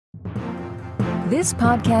This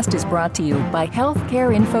podcast is brought to you by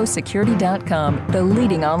HealthcareInfoSecurity.com, the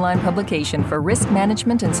leading online publication for risk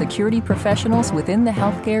management and security professionals within the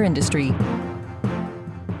healthcare industry.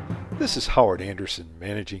 This is Howard Anderson,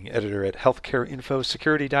 Managing Editor at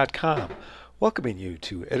HealthcareInfoSecurity.com, welcoming you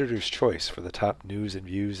to Editor's Choice for the top news and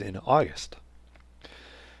views in August.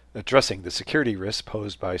 Addressing the security risks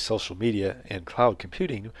posed by social media and cloud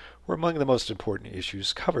computing were among the most important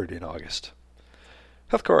issues covered in August.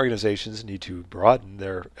 Healthcare organizations need to broaden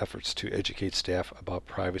their efforts to educate staff about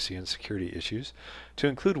privacy and security issues to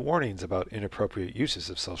include warnings about inappropriate uses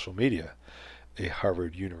of social media, a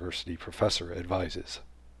Harvard University professor advises.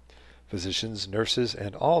 Physicians, nurses,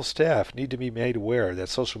 and all staff need to be made aware that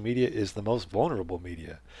social media is the most vulnerable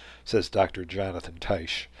media, says Dr. Jonathan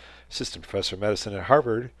Teich, Assistant Professor of Medicine at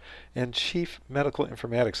Harvard and Chief Medical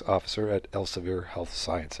Informatics Officer at Elsevier Health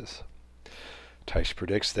Sciences. Teich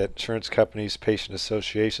predicts that insurance companies, patient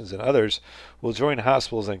associations, and others will join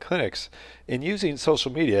hospitals and clinics in using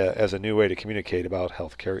social media as a new way to communicate about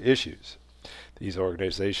healthcare issues. These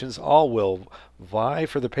organizations all will vie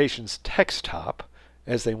for the patient's desktop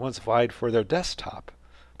as they once vied for their desktop,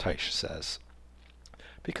 Teich says.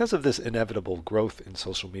 Because of this inevitable growth in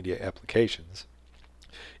social media applications,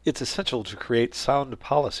 it's essential to create sound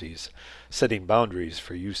policies setting boundaries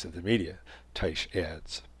for use of the media, Teich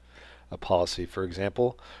adds. A policy, for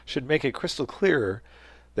example, should make it crystal clear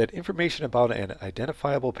that information about an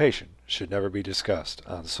identifiable patient should never be discussed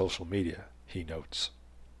on social media, he notes.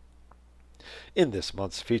 In this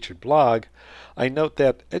month's featured blog, I note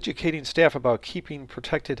that educating staff about keeping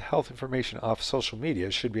protected health information off social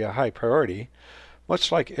media should be a high priority,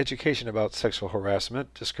 much like education about sexual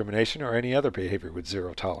harassment, discrimination, or any other behavior with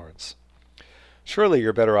zero tolerance. Surely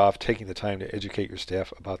you're better off taking the time to educate your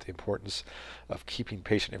staff about the importance of keeping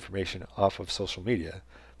patient information off of social media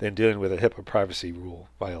than dealing with a HIPAA privacy rule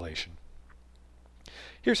violation.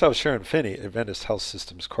 Here's how Sharon Finney, Adventist Health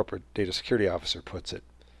Systems Corporate Data Security Officer, puts it.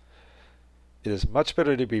 It is much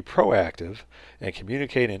better to be proactive and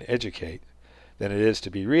communicate and educate than it is to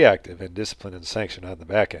be reactive and discipline and sanction on the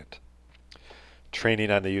back end.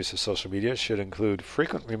 Training on the use of social media should include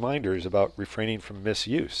frequent reminders about refraining from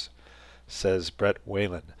misuse, says Brett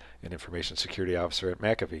Whalen, an Information Security Officer at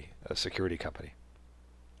McAfee, a security company.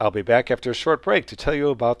 I'll be back after a short break to tell you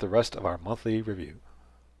about the rest of our monthly review.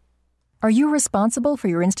 Are you responsible for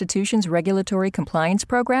your institution's regulatory compliance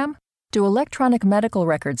program? Do electronic medical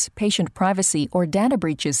records, patient privacy, or data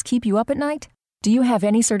breaches keep you up at night? Do you have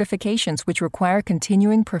any certifications which require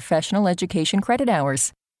continuing professional education credit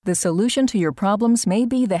hours? The solution to your problems may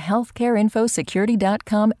be the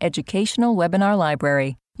HealthcareInfoSecurity.com educational webinar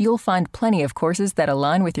library. You'll find plenty of courses that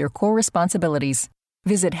align with your core responsibilities.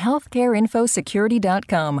 Visit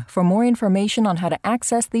HealthcareInfoSecurity.com for more information on how to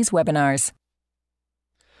access these webinars.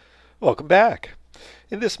 Welcome back.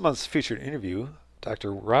 In this month's featured interview,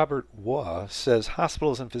 Dr. Robert Waugh says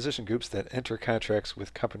hospitals and physician groups that enter contracts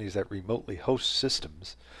with companies that remotely host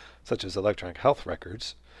systems, such as electronic health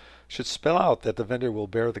records, should spell out that the vendor will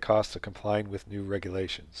bear the cost of complying with new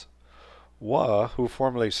regulations. Waugh, who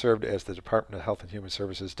formerly served as the Department of Health and Human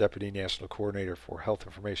Services Deputy National Coordinator for Health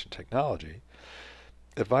Information Technology,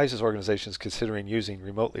 advises organizations considering using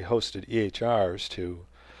remotely hosted EHRs to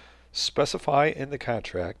specify in the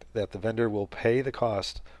contract that the vendor will pay the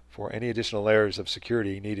cost for any additional layers of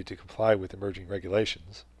security needed to comply with emerging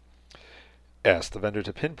regulations, ask the vendor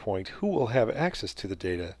to pinpoint who will have access to the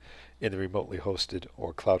data in the remotely hosted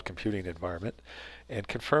or cloud computing environment, and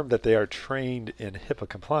confirm that they are trained in HIPAA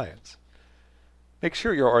compliance. Make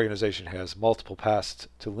sure your organization has multiple paths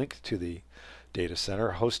to link to the data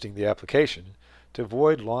center hosting the application to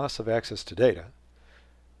avoid loss of access to data.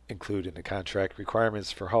 Include in the contract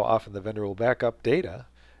requirements for how often the vendor will back up data,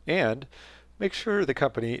 and make sure the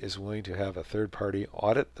company is willing to have a third party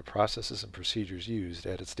audit the processes and procedures used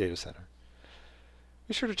at its data center.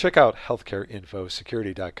 Be sure to check out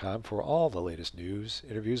HealthcareInfoSecurity.com for all the latest news,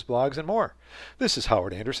 interviews, blogs, and more. This is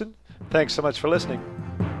Howard Anderson. Thanks so much for listening.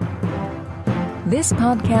 This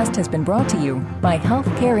podcast has been brought to you by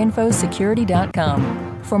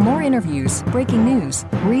HealthcareInfoSecurity.com. For more interviews, breaking news,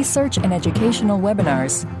 research, and educational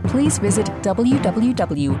webinars, please visit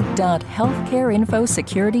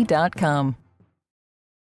www.healthcareinfosecurity.com.